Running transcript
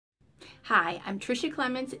Hi, I'm Tricia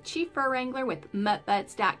Clemens, Chief Fur Wrangler with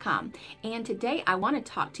MuttButs.com, and today I want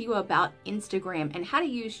to talk to you about Instagram and how to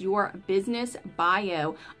use your business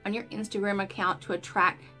bio on your Instagram account to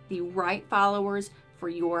attract the right followers for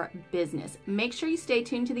your business. Make sure you stay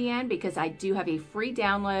tuned to the end because I do have a free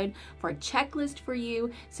download for a checklist for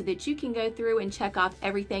you so that you can go through and check off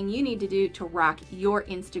everything you need to do to rock your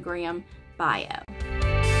Instagram bio.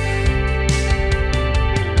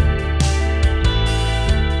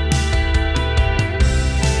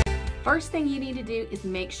 First thing you need to do is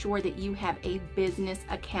make sure that you have a business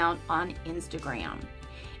account on Instagram.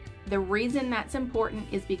 The reason that's important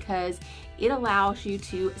is because it allows you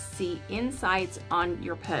to see insights on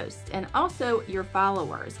your posts and also your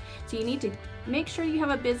followers. So you need to make sure you have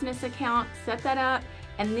a business account, set that up,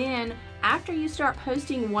 and then after you start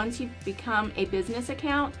posting, once you've become a business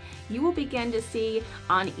account, you will begin to see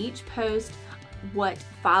on each post what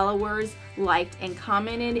followers liked and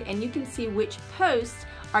commented, and you can see which posts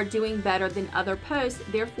are doing better than other posts.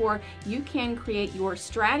 Therefore, you can create your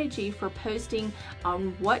strategy for posting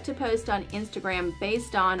on what to post on Instagram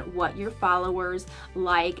based on what your followers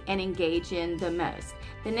like and engage in the most.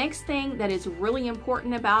 The next thing that is really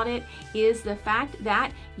important about it is the fact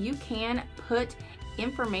that you can put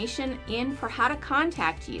information in for how to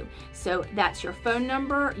contact you. So that's your phone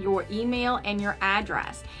number, your email, and your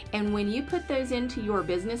address. And when you put those into your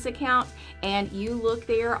business account and you look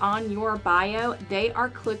there on your bio, they are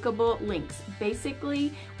clickable links.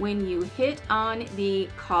 Basically, when you hit on the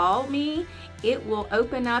call me, it will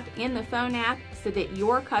open up in the phone app so that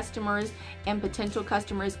your customers and potential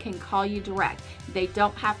customers can call you direct. They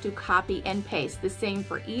don't have to copy and paste. The same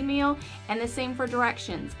for email and the same for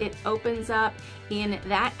directions. It opens up in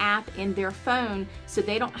that app in their phone so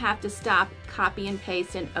they don't have to stop, copy and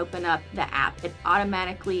paste, and open up the app. It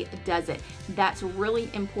automatically does it. That's really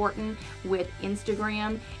important with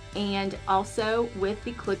Instagram and also with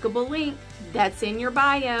the clickable link that's in your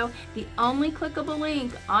bio. The only clickable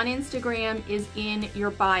link on Instagram is in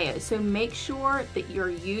your bio. So make sure that you're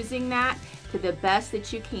using that to the best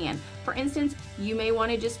that you can. For instance, you may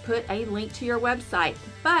want to just put a link to your website,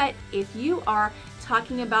 but if you are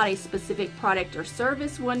talking about a specific product or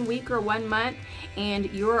service 1 week or 1 month and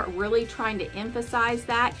you're really trying to emphasize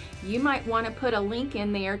that, you might want to put a link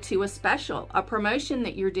in there to a special, a promotion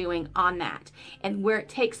that you're doing on that, and where it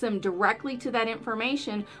takes them directly to that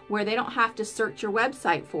information where they don't have to search your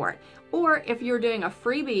website for it. Or if you're doing a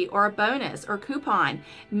freebie or a bonus or coupon,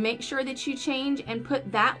 make sure that you change and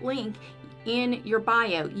put that link in your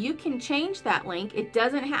bio. You can change that link. It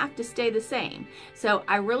doesn't have to stay the same. So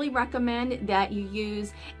I really recommend that you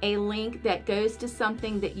use a link that goes to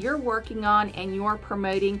something that you're working on and you're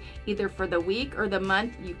promoting either for the week or the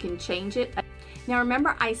month. You can change it. Now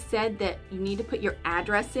remember, I said that you need to put your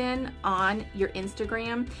address in on your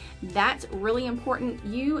Instagram. That's really important.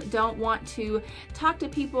 You don't want to talk to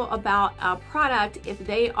people about a product if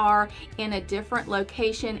they are in a different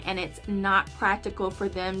location and it's not practical for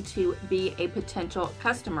them to be a potential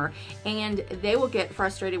customer, and they will get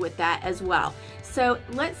frustrated with that as well. So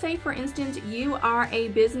let's say, for instance, you are a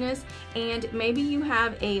business and maybe you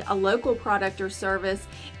have a local product or service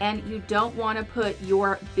and you don't want to put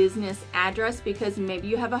your business address because maybe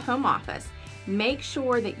you have a home office. Make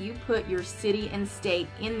sure that you put your city and state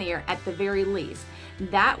in there at the very least.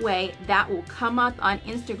 That way, that will come up on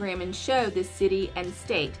Instagram and show the city and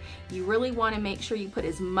state. You really want to make sure you put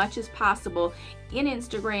as much as possible in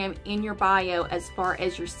Instagram in your bio as far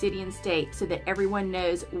as your city and state so that everyone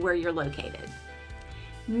knows where you're located.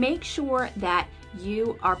 Make sure that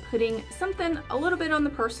you are putting something a little bit on the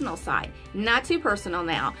personal side, not too personal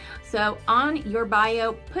now. So on your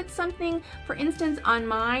bio, put something, for instance, on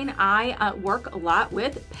mine, I work a lot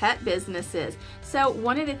with pet businesses. So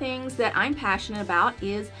one of the things that I'm passionate about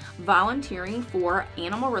is volunteering for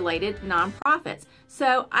animal-related nonprofits.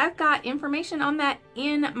 So I've got information on that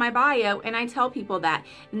in my bio, and I tell people that.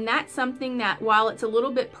 And that's something that, while it's a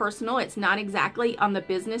little bit personal, it's not exactly on the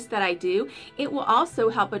business that I do, it will also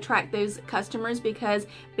help attract those customers because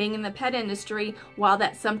being in the pet industry, while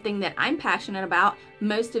that's something that I'm passionate about,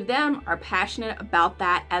 most of them are passionate about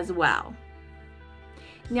that as well.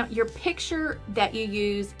 Now, your picture that you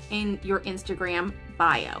use in your Instagram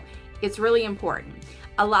bio, it's really important.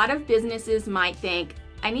 A lot of businesses might think,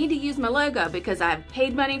 I need to use my logo because I've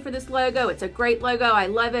paid money for this logo. It's a great logo. I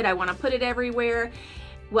love it. I want to put it everywhere.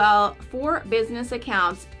 Well, for business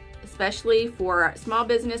accounts, especially for small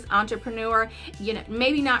business entrepreneur. You know,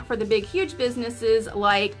 maybe not for the big, huge businesses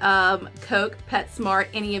like Coke, PetSmart,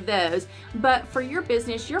 any of those, but for your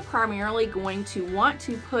business, you're primarily going to want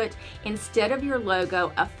to put, instead of your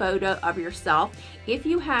logo, a photo of yourself. If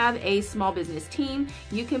you have a small business team,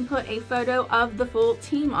 you can put a photo of the full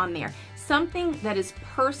team on there. Something that is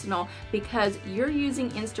personal, because you're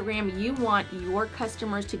using Instagram. You want your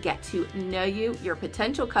customers to get to know you, your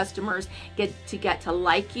potential customers get to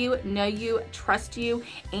like you, know you, trust you,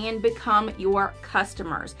 and become your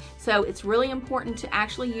customers. So it's really important to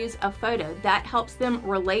actually use a photo that helps them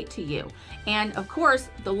relate to you. And of course,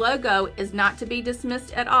 the logo is not to be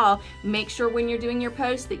dismissed at all. Make sure when you're doing your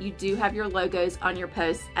posts that you do have your logos on your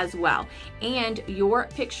posts as well. And your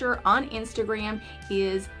picture on Instagram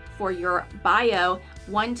is, for your bio,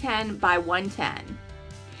 110 by 110.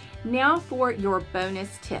 Now for your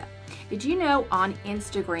bonus tip. Did you know on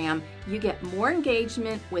Instagram you get more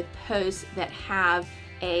engagement with posts that have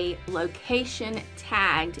a location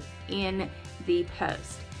tagged in the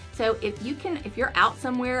post? So if you're out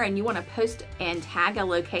somewhere and you want to post and tag a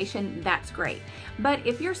location, that's great. But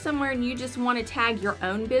if you're somewhere and you just want to tag your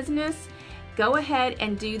own business, go ahead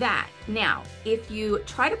and do that. Now, if you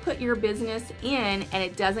try to put your business in and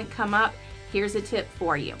it doesn't come up, here's a tip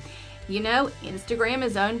for you. You know, Instagram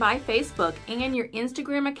is owned by Facebook, and your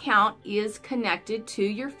Instagram account is connected to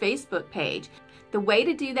your Facebook page. The way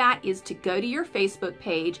to do that is to go to your Facebook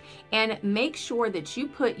page and make sure that you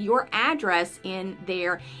put your address in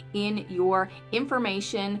there in your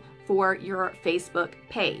information for your Facebook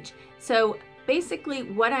page. So basically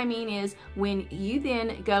what I mean is, when you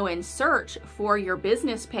then go and search for your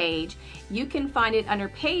business page, you can find it under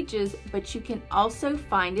pages, but you can also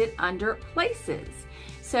find it under places.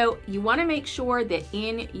 So you want to make sure that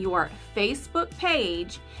in your Facebook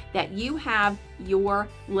page that you have your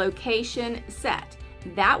location set.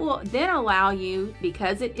 That will then allow you,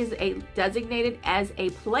 because it is designated as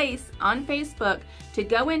a place on Facebook, to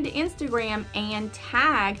go into Instagram and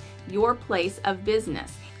tag your place of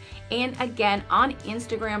business. And again, on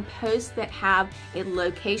Instagram, posts that have a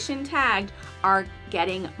location tagged are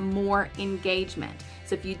getting more engagement.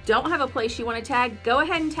 So if you don't have a place you want to tag, go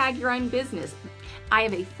ahead and tag your own business. I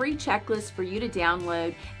have a free checklist for you to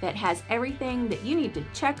download that has everything that you need to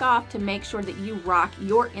check off to make sure that you rock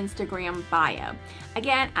your Instagram bio.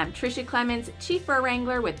 Again, I'm Tricia Clemens, Chief Fur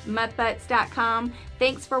Wrangler with MuttButs.com.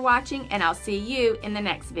 Thanks for watching, and I'll see you in the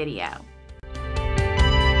next video.